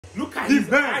Look at his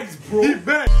eyes, bro. He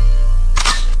bad.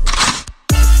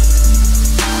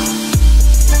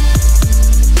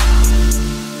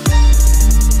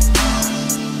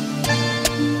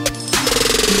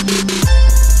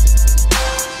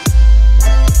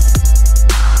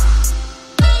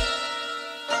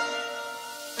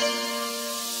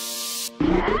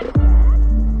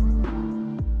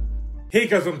 Hey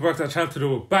guys, welcome back to our channel today.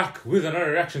 We're back with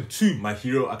another reaction to My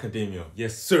Hero Academia.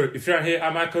 Yes sir, if you're here,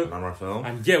 I'm Michael. And I'm Raphael.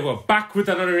 And yeah, we're back with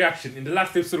another reaction. In the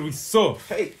last episode we saw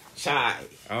Hey, Chai.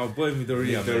 our boy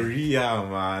Midoriya,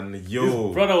 man. Yo.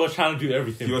 His brother was trying to do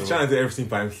everything. He was trying to do everything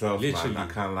by himself, Literally. man.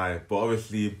 I can't lie. But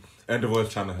obviously, Endeavor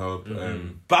was trying to help.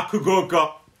 Bakugo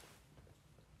got...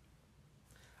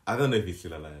 I don't know if he's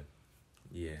still alive.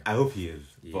 Yeah. I hope he is.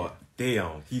 Yeah. But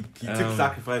damn, he took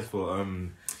sacrifice for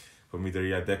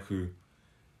Midoriya DEKU.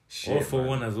 Shit, All for man.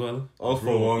 one as well. All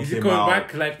for one. Is he came coming out.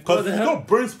 back like Because he got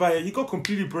burnt by... He got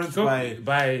completely burnt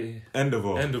by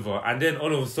Endeavor. And then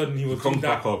all of a sudden he was Come doing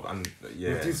back that. up and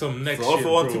yeah. Do some next so all shit,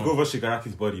 for one bro. to go over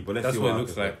Shigaraki's body, but let's That's see what it what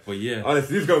looks like. But yeah.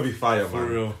 Honestly, this is gonna be fire, For man.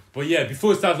 real. But yeah, before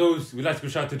we start those, we'd like to give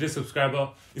a shout out to this subscriber.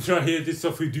 If you're not here, this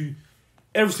stuff we do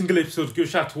every single episode. Give a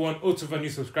shout out to one or two of our new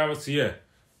subscribers. So yeah,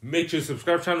 make sure you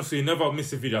subscribe to the channel so you never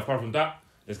miss a video. Apart from that,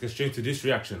 let's get straight to this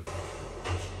reaction.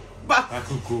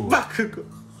 Bakugo.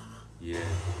 Yeah.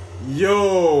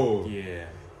 Yo. Yeah.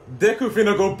 Deku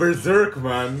finna go berserk,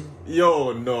 man.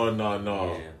 Yo, no.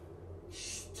 Yeah.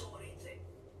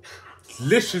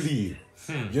 Literally.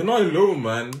 You're not alone,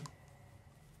 man.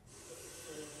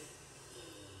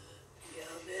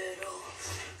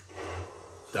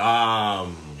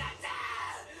 Damn.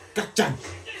 Gotcha.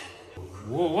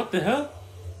 Whoa, what the hell?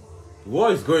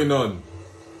 What is going on?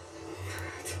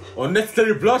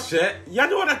 Unnecessary bloodshed? You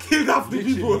don't wanna kill half the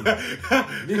people.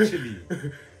 Literally.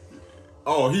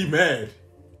 Oh, he mad.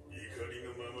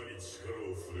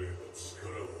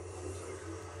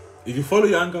 If you follow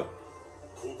your anger.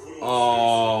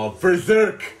 Oh,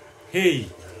 berserk. Hey.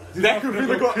 Deku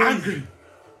finna go angry.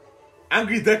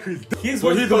 Angry Deku. He's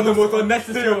But he's on the most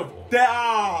unnecessary.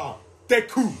 terrible.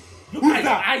 Deku. Look Who's at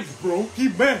that? his eyes, bro. He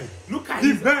mad. Look at He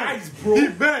his mad. eyes, bro. He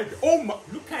mad. Oh my.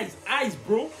 Look at his eyes,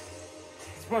 bro.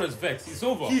 His brother's vexed. It's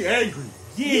over. He angry.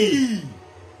 Yeah.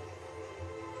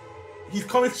 He's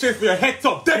coming straight for your head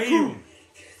top. Deku. Damn.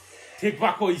 Take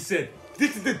back what he said.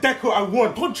 This is the Deku I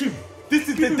want. Don't you? This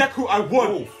is the Deku I want.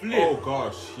 Oh, flip. Oh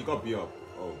gosh. He got beat up.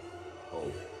 Oh.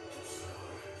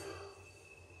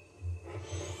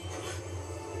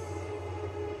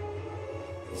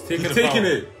 He's He's taking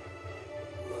it.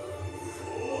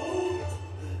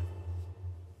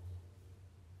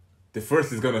 The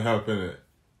first is gonna help, innit?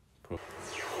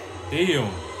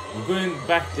 Damn. We're going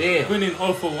back. Damn. We're going in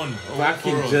all for one. Back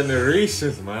All in for us.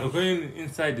 generations, We're man. going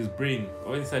inside his brain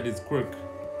or inside his quirk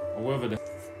or whatever.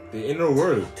 The inner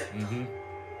world.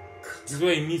 This is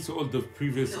where he meets all the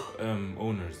previous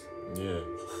owners. Yeah.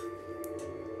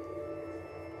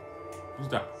 Who's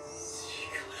that?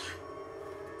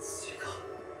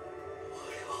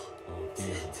 Oh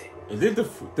damn. Is it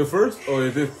the first or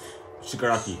is it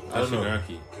Shigaraki? I don't know.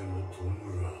 Shigaraki.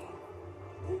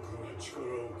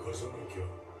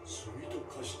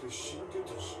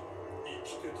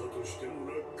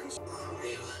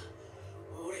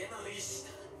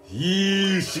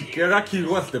 Shigaraki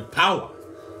wants the power.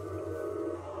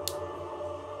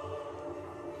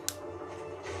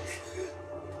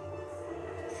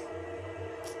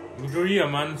 Midoriya,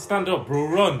 man, stand up, bro,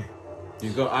 run.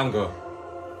 He's got anger.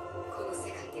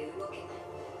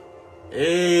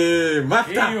 Hey,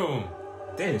 Mata. Damn.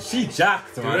 Damn, she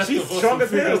jacked, The man. rest She's of us strong will as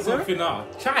figure hell, bro. something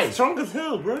out. Chai. Strong as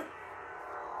hell, bro.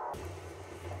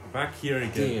 Back here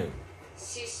again. Damn.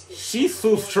 She's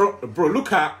so strong, bro.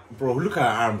 Look at her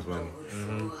arms,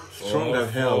 man. Strong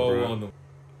as hell, bro. No.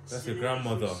 That's your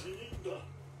grandmother.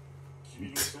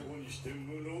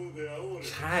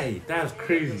 Chai, that's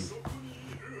crazy.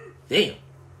 Damn.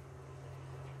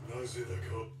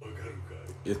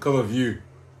 It's because of you.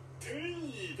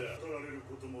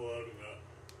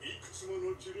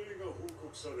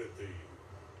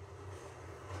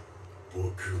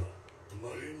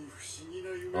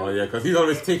 Oh yeah, because he's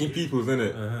always taking people's,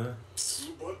 innit?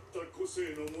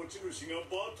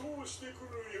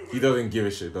 He doesn't give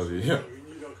a shit, does he? Yeah.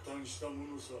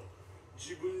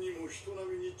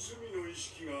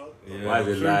 Why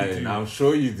is it lying? I'm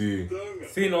sure you do.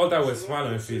 Seeing all that with a smile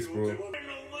on your face, bro.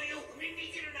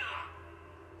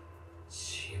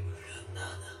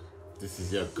 This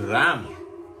is your grandma.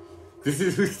 This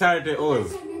is who started it all.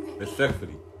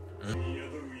 Respectfully.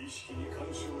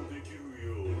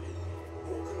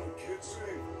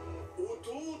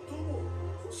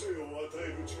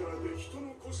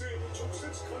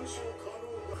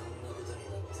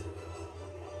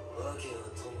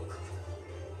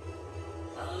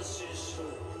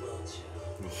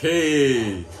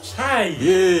 Hey. Chai.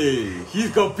 Yeah.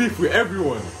 He's got beef with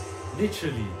everyone.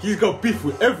 Literally. He's got beef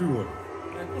with everyone.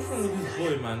 Like, what's wrong with this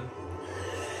boy, man?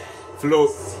 Float.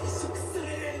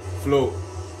 Float.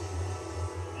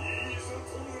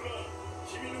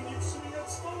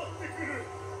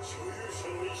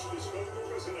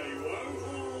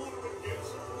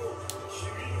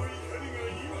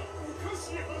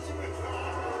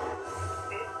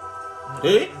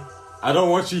 Hey, I don't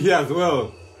want you here as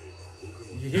well.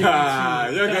 Yeah,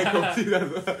 You're gonna compete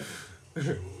as well.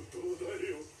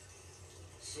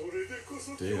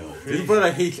 Damn. This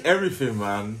brother hates everything,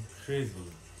 man. Crazy.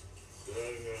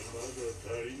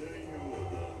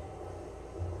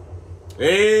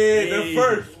 Hey, the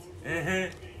first.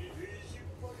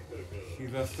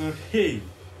 He's a so hey.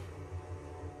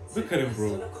 Look at him,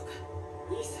 bro.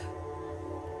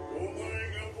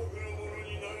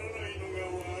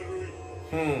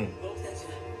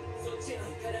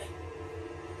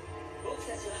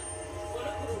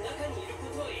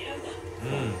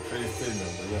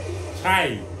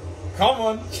 Chai. Come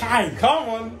on. Chai. Come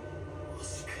on.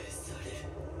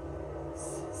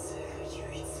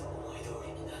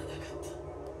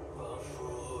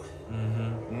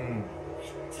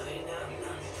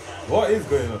 What is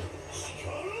going on?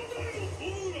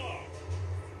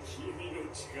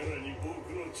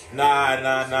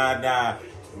 Nah.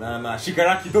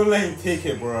 Shigaraki, don't let him take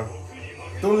it, bro.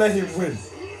 Don't let him win.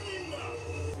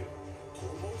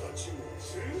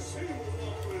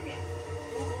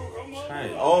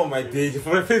 Chai. Oh my days,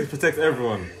 your face protects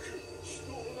everyone.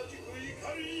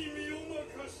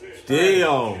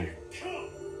 Damn.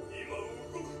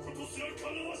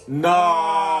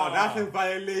 No, that's a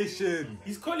violation.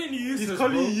 He's calling you useless. He's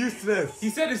calling bro. you useless. He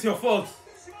said it's your fault.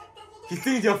 He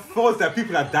thinks it's your fault that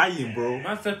people are dying, bro.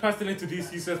 Man said passing into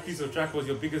this useless piece of track was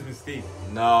your biggest mistake.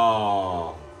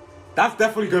 No. That's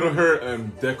definitely gonna hurt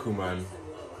Deku, man.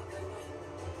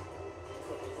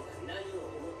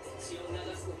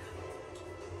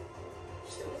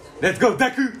 Let's go,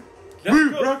 Deku!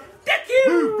 Move, bro! Deku!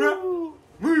 Move, bro!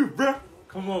 Move, bro!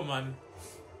 Come on, man.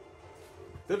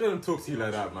 They don't talk to you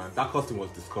like that, man. That costume was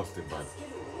disgusting, man.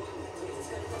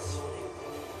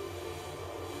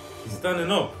 He's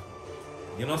standing up.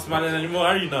 You're not smiling anymore,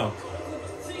 are you now?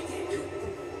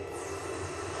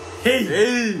 Hey!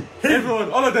 Hey!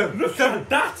 Everyone, all of them! Look at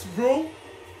that, bro!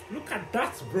 Look at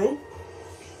that, bro!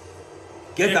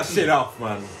 Get that shit off,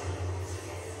 man.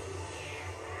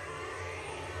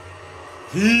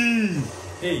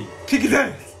 Hey! Kick his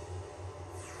ass!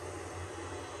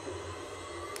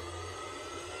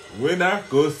 Winner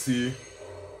goes to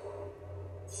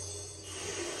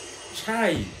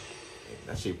Chai!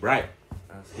 That shit bright.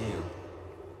 That's him.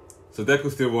 So Deku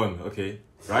still won, okay.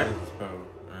 Right?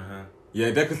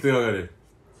 Yeah, Deku still got it.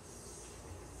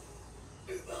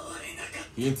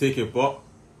 He didn't take it, but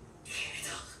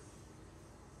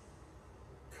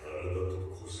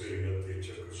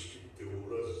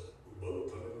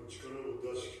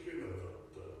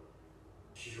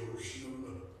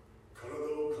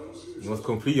you must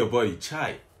complete your body.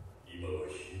 Chai.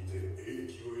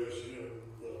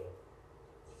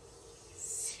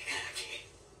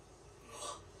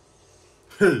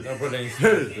 That brother ain't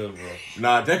still, bro.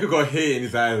 Nah, Deku got hate in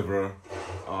his eyes, bro.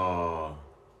 Oh.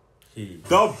 Hey.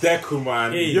 Dub Deku,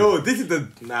 man. Hey. Yo, this is the...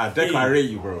 Nah, Deku, Hey. I rate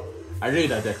you, bro. I rate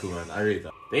that Deku, man. I rate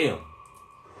that. Damn.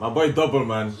 My boy Double,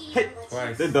 man. Hey.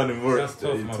 Twice. They done him worse. That's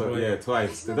tough, my boy. Yeah,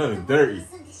 twice. They done him dirty.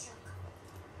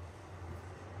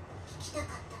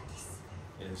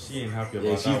 Yeah, she ain't happy about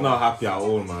Yeah, that she's one. not happy at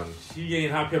all, man. She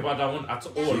ain't happy about that one at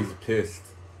all. She's pissed.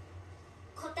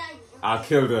 I'll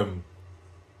kill them.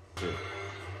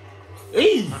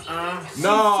 Hey!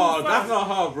 No, that's not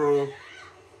her, bro.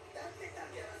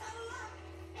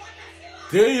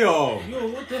 Damn! Yo,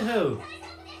 what the hell?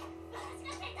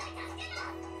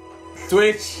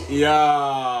 Twitch,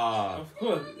 yeah. Of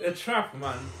course, a trap,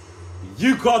 man.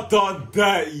 You got done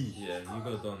dirty. Yeah, you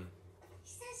got done.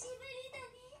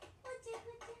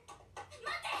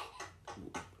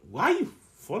 Why are you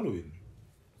following?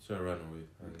 Should I run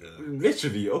away?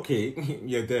 Literally, okay.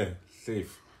 You're there.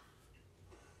 Safe.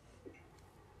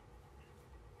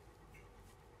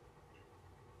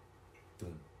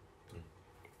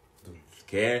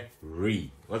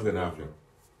 Scary. What's gonna happen?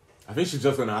 I think she's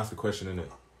just gonna ask a question, innit?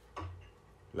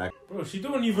 Like, bro, she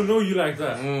don't even know you like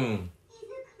that.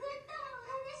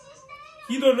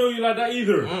 He don't know you like that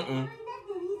either.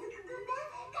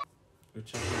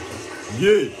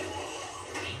 Yay!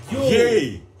 Yo.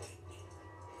 Yay!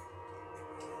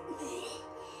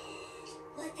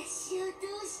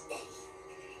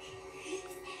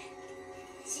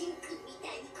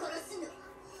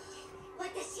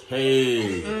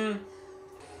 Hey!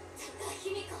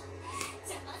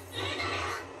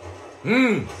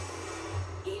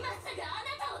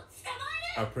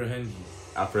 Apprehend you.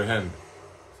 Apprehend.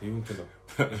 So you can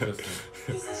interesting.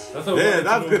 That's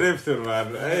That's good episode,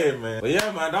 man. Hey, man. But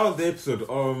yeah, man, that was the episode.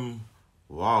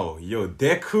 Wow, yo,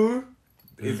 DEKU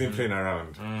isn't playing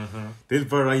around. This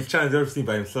brother, he's trying to do everything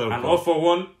by himself. And all for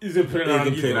one isn't playing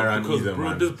around because either,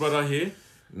 man. This brother here,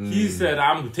 he said,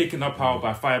 I'm taking up power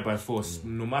by fire by force,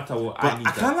 no matter what. But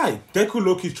I can't lie, DEKU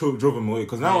low-key drove him away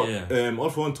because now all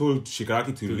for one told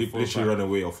Shigaraki to literally run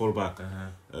away or fall back.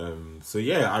 So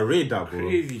yeah, I rate that, bro.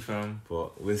 Crazy, fam.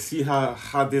 But we'll see how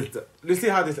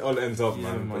this all ends up,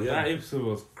 man. But That episode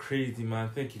was crazy, man.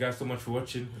 Thank you guys so much for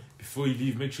watching. Before you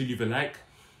leave, make sure you leave a like.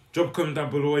 Drop a comment down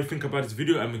below what you think about this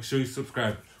video and make sure you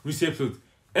subscribe. We see episodes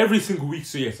every single week,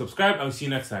 so yeah, subscribe and I'll see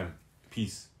you next time.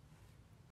 Peace.